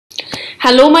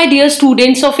Hello my dear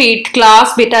students of 8th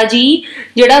class. बेटा जी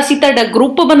ਜਿਹੜਾ ਅਸੀਂ ਤੁਹਾਡਾ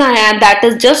ਗਰੁੱਪ ਬਣਾਇਆ ਹੈ that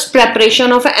is just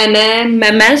preparation of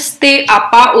NMMS ਤੇ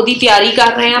ਆਪਾਂ ਉਹਦੀ ਤਿਆਰੀ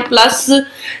ਕਰ ਰਹੇ ਹਾਂ ਪਲੱਸ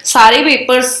ਸਾਰੇ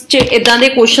ਪੇਪਰਸ 'ਚ ਇਦਾਂ ਦੇ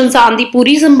ਕੁਐਸਚਨਸ ਆਉਣ ਦੀ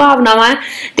ਪੂਰੀ ਸੰਭਾਵਨਾ ਹੈ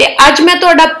ਤੇ ਅੱਜ ਮੈਂ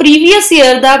ਤੁਹਾਡਾ ਪ੍ਰੀਵੀਅਸ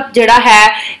ਈਅਰ ਦਾ ਜਿਹੜਾ ਹੈ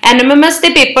NMMS ਦੇ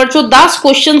ਪੇਪਰ 'ਚੋਂ 10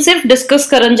 ਕੁਐਸਚਨ ਸਿਰਫ ਡਿਸਕਸ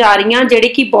ਕਰਨ ਜਾ ਰਹੀ ਹਾਂ ਜਿਹੜੇ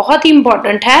ਕਿ ਬਹੁਤ ਹੀ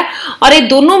ਇੰਪੋਰਟੈਂਟ ਹੈ ਔਰ ਇਹ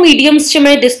ਦੋਨੋਂ ਮੀਡੀਅਮਸ 'ਚ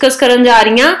ਮੈਂ ਡਿਸਕਸ ਕਰਨ ਜਾ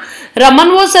ਰਹੀ ਹਾਂ। Raman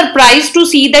was surprised to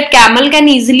see that camel can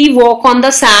easily walk on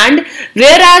the sand,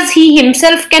 whereas he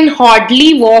himself can hardly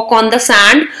walk on the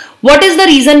sand. What is the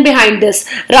reason behind this?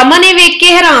 Raman ने वेख के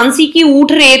हैरान सी कि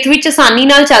ऊंट रेत विच आसानी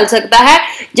नाल चल सकता है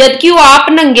जबकि वो आप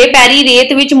नंगे पैरी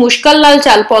रेत विच मुश्किल नाल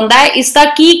चल पाउंदा है। इसका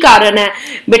की कारण है?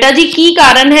 बेटा जी की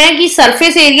कारण है कि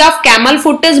surface area of camel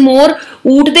foot is more,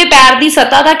 ऊंट दे पैर दी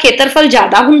सतह दा क्षेत्रफल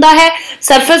ज्यादा हुंदा है।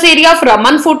 Surface area of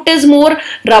Raman foot is more,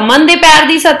 Raman दे पैर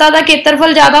दी सतह दा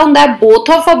क्षेत्रफल ज्यादा हुंदा है। बोथ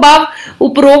ऑफ अबव,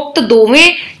 उपरोक्त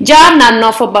दोवें जां नन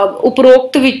ऑफ अबव,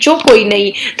 उपरोक्त विचों कोई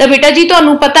नहीं। तो बेटा जी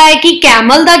तुहानूं पता है कि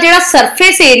कैमल दा जिहड़ा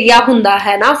सरफेस एरिया हुंदा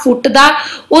है ना फुट दा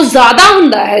वो ज्यादा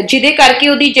हुंदा है जिहदे करके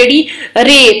ओदी जिहड़ी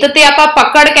रेत ते आपां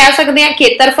पकड़ कह सकदे हां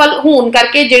क्षेत्रफल होण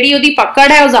करके जिहड़ी ओदी पकड़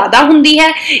है वो ज्यादा हुंदी है।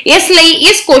 इसलिए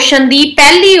इस क्वेश्चन दी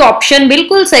पहली ऑप्शन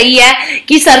बिल्कुल सही है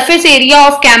कि surface area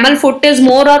of camel foot is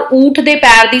more और ऊंट दे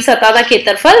पैर दी सतह दा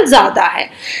क्षेत्रफल ज्यादा है।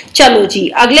 चलो जी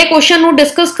अगले क्वेश्चन नु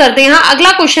डिस्कस करते हैं।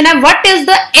 अगला क्वेश्चन है what is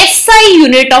the SI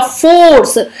unit of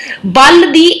force? बल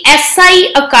दी एसआई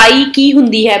इकाई की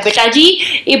हुंदी है? बेटा जी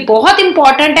ये बहुत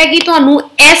इंपॉर्टेंट है कि तुहानू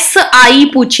एसआई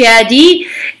पूछया है जी।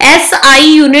 एसआई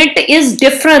यूनिट इज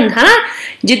डिफरेंट है ना,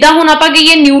 जिद्दां हुण आपां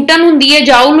कहिए न्यूटन हुंदी है,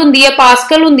 जाउल हुंदी है,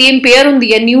 पास्कल हुंदी है, एम्पेयर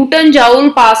हुंदी है। न्यूटन, जाउल,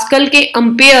 पास्कल के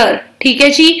एम्पेयर, ठीक है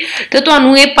जी। तो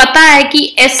तुहानू ये पता है कि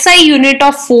SI unit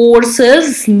of force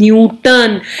is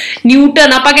Newton.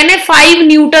 Newton आपां कहने 5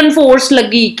 न्यूटन फोर्स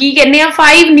लगी, की कहने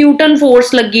 5 न्यूटन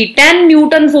फोर्स लगी, 10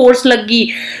 न्यूटन फोर्स लगी,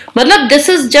 मतलब this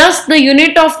is just the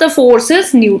unit of the force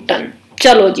is Newton.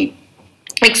 चलो जी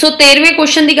 113वें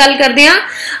क्वेश्चन की गल करते हैं।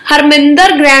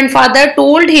 Harminder grandfather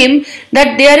told him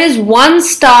that there is one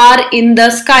star in the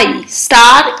sky.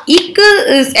 Star एक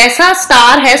ऐसा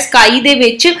स्टार है sky they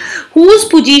which whose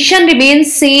position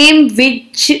remains same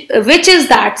which is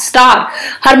that star।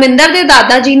 Harminder दे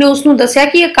दादा जी ने उसनू दस्या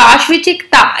कि आकाश विच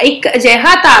एक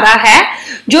अजिहा तारा है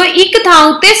जो एक थां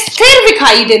उत्ते स्थिर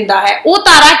विखाई दिंदा है। वो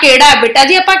तारा केड़ा है? बेटा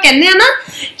जी आपां कहंदे आ ना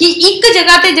कि एक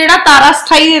जगह ते जिहड़ा तारा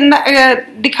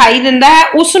दिखाई दिंदा है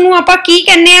उसनू आपां की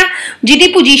कहंदे आ? जिहदी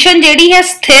पोजीशन जिहड़ी है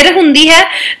स्थिर हुंदी है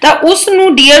तां उसनू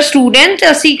डियर स्टूडेंट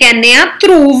असीं कहंदे आ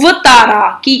ध्रुव तारा।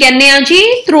 की कहंदे आ जी?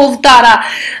 ध्रुव तारा,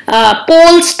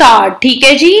 पोल स्टार, ठीक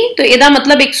है जी। तो इहदा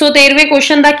मतलब 113वें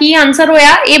क्वेश्चन दा की आंसर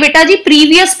होया? ये बेटा जी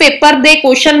प्रीवियस पेपर दे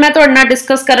क्वेश्चन मैं तुहाडे नाल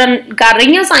डिस्कस कर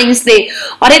रही हां साइंस दे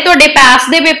और ये तुहाडे पास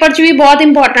दे पेपर च भी बहुत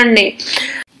इंपॉर्टेंट ने।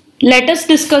 Let us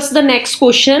discuss the next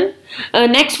question.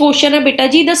 Next question है बेटा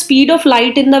जी the speed of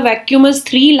light in the vacuum is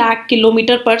 3 lakh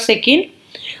kilometre पर second.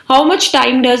 How much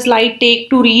time does light take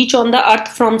to reach on the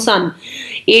earth from sun?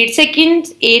 8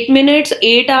 seconds, 8 minutes,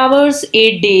 8 hours,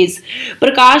 8 days।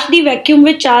 Prakash the vacuum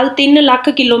विच चाल 3 lakh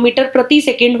kilometre प्रति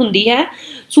second हुंदी है।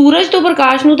 सूरज तो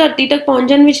प्रकाश नूं धरती तक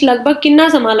पहुंचण विच लगभग कितना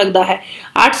समा लगदा है?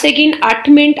 8 सेकंड, 8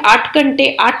 मिनट, 8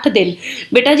 घंटे, 8 दिन।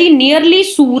 बेटा जी नियरली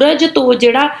सूरज तो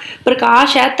जिहड़ा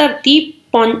प्रकाश है धरती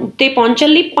ते पहुंचण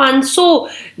लई 500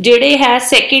 जिहड़े है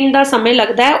सेकंड का समय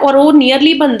लगता है और वो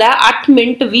नियरली बनता है 8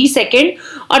 मिनट 20 सेकंड।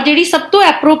 और जिहड़ी सब तो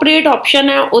एप्रोप्रिएट ऑप्शन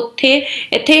है उत्थे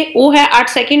इत्थे वो है 8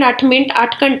 सेकंड, 8 मिनट,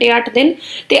 8 घंटे, 8 दिन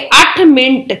ते 8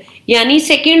 मिनट यानी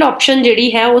सेकंड ऑप्शन जिहड़ी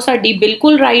है वो साडी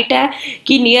बिल्कुल राइट है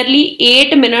कि नियरली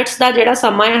 8 मिनट्स का जिहड़ा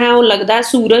समय है वो लगता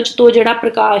है सूरज तो जिहड़ा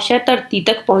प्रकाश है धरती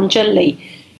तक पहुंचण लई।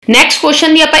 नेक्स्ट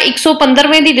क्वेश्चन दी आपां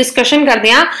 115वें दी डिस्कशन करते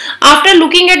हैं। After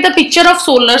looking at the picture of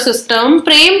solar system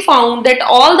Prem found that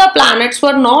all the planets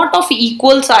were not of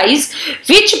equal size.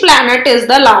 Which planet is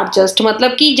the largest?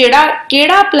 मतलब कि जिहड़ा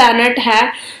केड़ा प्लैनेट है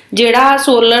जिहड़ा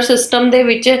सोलर सिस्टम दे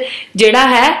विच जिहड़ा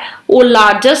है वो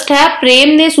लार्जेस्ट है। प्रेम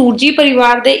ने सूरजी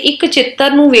परिवार दे एक चित्र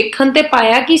नूं वेखण ते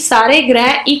पाया कि सारे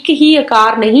ग्रह एक ही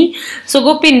आकार नहीं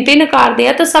सगों भिन्न-भिन्न आकार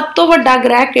दे। तो सब तो वड्डा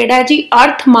ग्रह केड़ा है जी?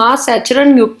 अर्थ, मार्स,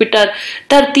 सैचरन, यूपिटर,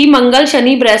 धरती, मंगल,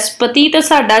 शनि, बृहस्पति। तो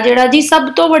साडा जिहड़ा जी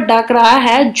सब तो वड्डा ग्रह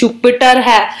है जुपिटर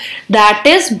है, दैट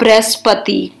इज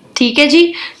बृहस्पति। ठीक है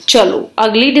जी। चलो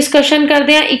अगली डिस्कशन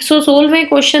करते हैं 116वें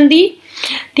क्वेश्चन दी।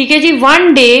 ठीक है जी।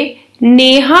 One day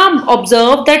Neha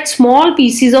observed that small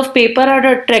pieces of paper are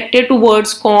attracted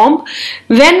towards comb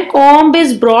when comb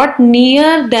is brought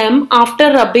near them after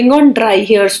rubbing on dry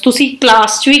hairs. तुसी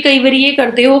क्लास च भी कई बार ये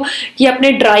करते हो कि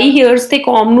अपने dry hairs ते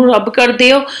comb नू rub करते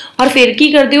हो और फिर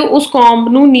की करते हो उस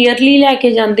comb नू nearly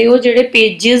लैके जाते हो जेडे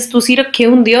pages तुसी रखे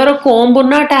हुंदे और comb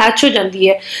उन्ना attach हो जाती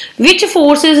है. Which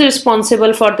force is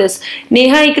responsible for this?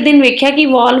 Neha एक दिन वेख्या कि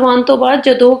वाल वान तो बाद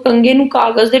जदों कंगे नू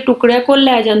कागज़ दे टुकड़े कोल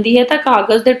लै जाती है तां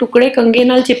कागज़ दे टुकड़े कंगे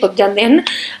नाल चिपक जाते हैं.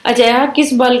 अजिहा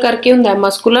किस बल करके हुंदा है?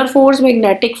 Muscular force,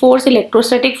 magnetic force,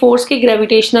 इलैक्ट्रोस्टैटिक force के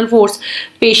ग्रेविटेशनल फोर्स,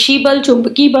 पेशी बल,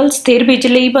 चुंबकी बल, स्थिर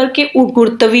बिजलई बल के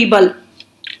गुरुत्वी बल.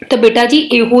 तो बेटा जी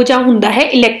इहो जिहा हुंदा है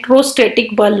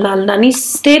इलैक्ट्रोस्टैटिक बल नाल, यानी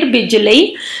स्थिर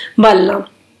बिजलई बल नाल.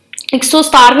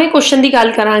 117वें क्वेश्चन की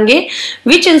गल करांगे.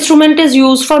 Which instrument is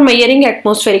use for measuring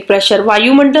atmospheric pressure?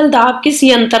 वायुमंडल दाब किस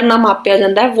यंत्र नाल मापिया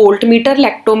जाता है? Voltmeter,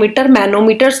 lactometer,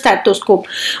 manometer, स्टैथोस्कोप.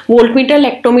 Voltmeter,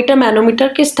 lactometer, manometer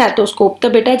के स्टैथोस्कोप. तो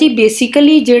बेटा जी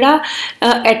बेसिकली जिहड़ा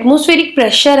एटमोस्फेरिक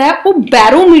प्रैशर है वो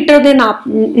बैरोमीटर दे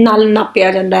नाल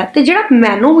नापिया जाता है. तो जिहड़ा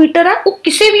मैनोमीटर है वो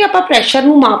किसी भी आपां प्रैशर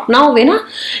नूं मापना होवे ना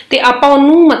ते आपां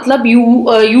उहनूं मतलब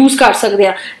यूज कर सकते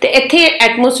हैं. तो इत्थे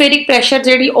एटमोस्फेरिक प्रैशर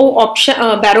जिहड़ी वो ऑप्शन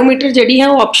बैरोमीटर जी है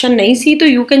वो ऑप्शन नहीं सी, तो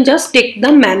you can just tick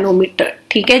the manometer.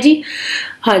 ठीक है जी.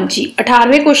 हाँ जी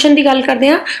 18वें क्वेश्चन की गल करते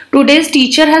हैं. Today's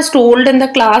teacher has told in the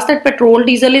class that petrol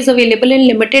diesel is available in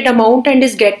limited amount and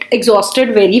is get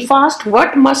exhausted very fast.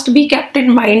 What must be kept in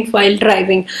mind while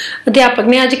driving? अध्यापक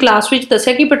ने अज class में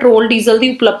दस्सिया कि petrol diesel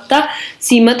की उपलब्धता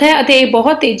सीमित है और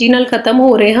बहुत तेजी नाल खत्म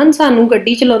हो रहे हैं. सानू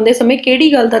गड्डी चलाते समय किहड़ी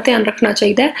गल का ध्यान रखना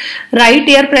चाहिए? Right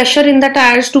air pressure in the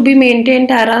tyres to be maintain.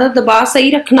 टायरां दा दबाव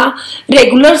सही रखना.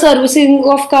 रेगुलर सर्विसिंग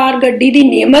ऑफ कार, गड्डी की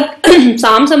नियमित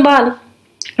साम संभाल.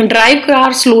 Drive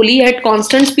car slowly eight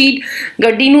constant speed.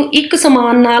 गड्डी नू एक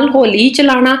समान नाल हौली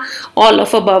चलाना. ऑल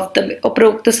ऑफ अबव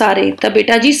उपरोक्त सारे. तो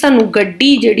बेटा जी सानू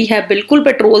गड्डी जिहड़ी है बिल्कुल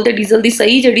पेट्रोल ते डीजल की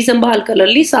सही जिहड़ी संभाल करन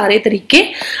लई सारे तरीके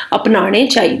अपनाने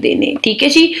चाहिए ने. ठीक है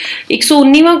जी.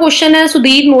 119वां क्वेश्चन है.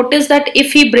 Sudhir notice that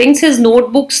if he brings his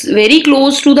notebooks very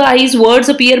close to the eyes words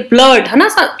appear blurred. है ना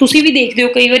तुसी भी देखते हो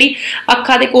कई बारी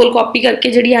अखां दे कोल कॉपी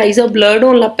करके जिहड़ी आईज आ ब्लर्ड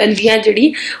होण लग पैंदियां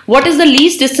जिहड़ी. What is the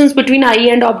least distance between I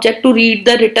and object to read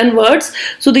the written words?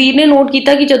 Sudhir ने नोट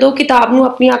किया कि जदों किताब नूं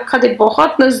अपनी अखां दे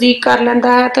बहुत नज़दीक कर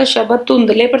लैंदा है तो शब्द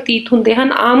धुंधले प्रतीत हुंदे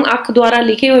हन. आम अख द्वारा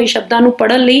लिखे हुए शब्दां नूं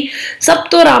पढ़न लई सब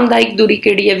तो आरामदायक दूरी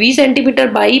किहड़ी है? 20 सेंटीमीटर,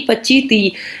 22, 25,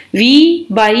 30. 20,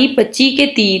 22, 25 के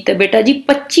 30. तो बेटा जी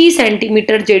 25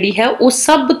 सेंटीमीटर जिहड़ी है वो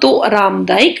सब तो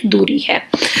आरामदायक दूरी है.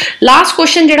 लास्ट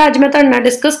क्वेश्चन जिहड़ा अज मैं तुहाडे नाल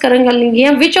डिस्कस करन लगी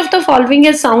हां. Which of the following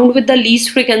is sound with the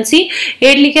least frequency?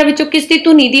 हेठ लिखिया विचों किस दी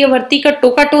धुनी दी आवृत्ति घट्टो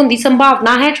घट होने की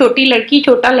संभावना है? छोटी लड़की,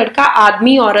 छोटा लड़का,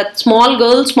 आदमी, औरत. Small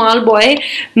girl, small boy,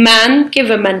 man के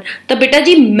वुमेन. तो बेटा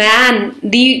जी मैन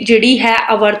दी जिहड़ी है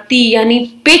आवृत्ति यानी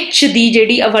पिच दी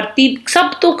जिहड़ी आवृत्ति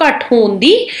सब तो घट होने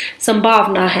की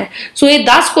संभावना है. सो ये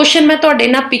 10 क्वेश्चन मैं तुहाडे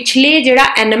नाल पिछले जिहड़ा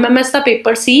NMMS का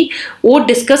पेपर सी वो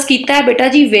डिस्कस किया है बेटा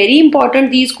जी. Very important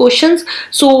these questions.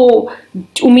 सो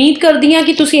उम्मीद करदी हां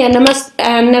कि तुसी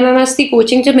NMMS की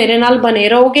कोचिंग च मेरे नाल बने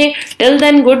रहोगे. Till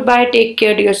then good bye, take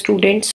care dear students.